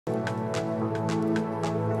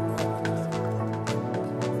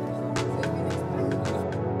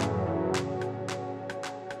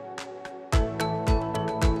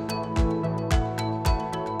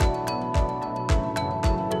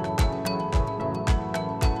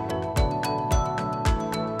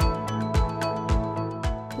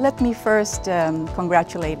Let me first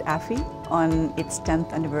congratulate AFI on its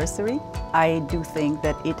 10th anniversary. I do think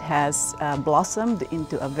that it has blossomed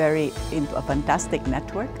into a fantastic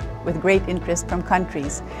network with great interest from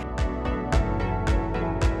countries.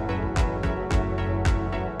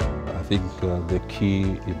 I think the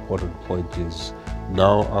key important point is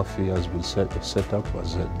now AFI has been set up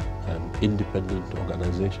as an independent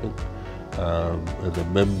organization. The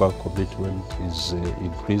member commitment is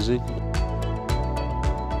increasing.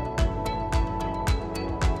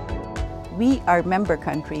 We, our member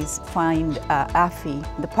countries, find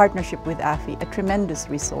AFI, the partnership with AFI, a tremendous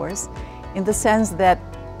resource in the sense that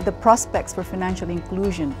the prospects for financial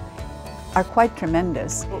inclusion are quite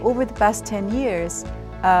tremendous. Over the past 10 years,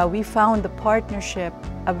 we found the partnership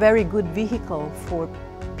a very good vehicle for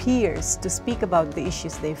peers to speak about the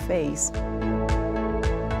issues they face.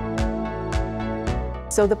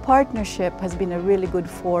 So the partnership has been a really good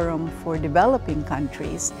forum for developing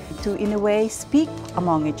countries to, in a way, speak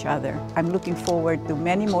among each other. I'm looking forward to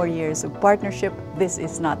many more years of partnership. This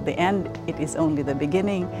is not the end, it is only the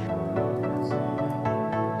beginning.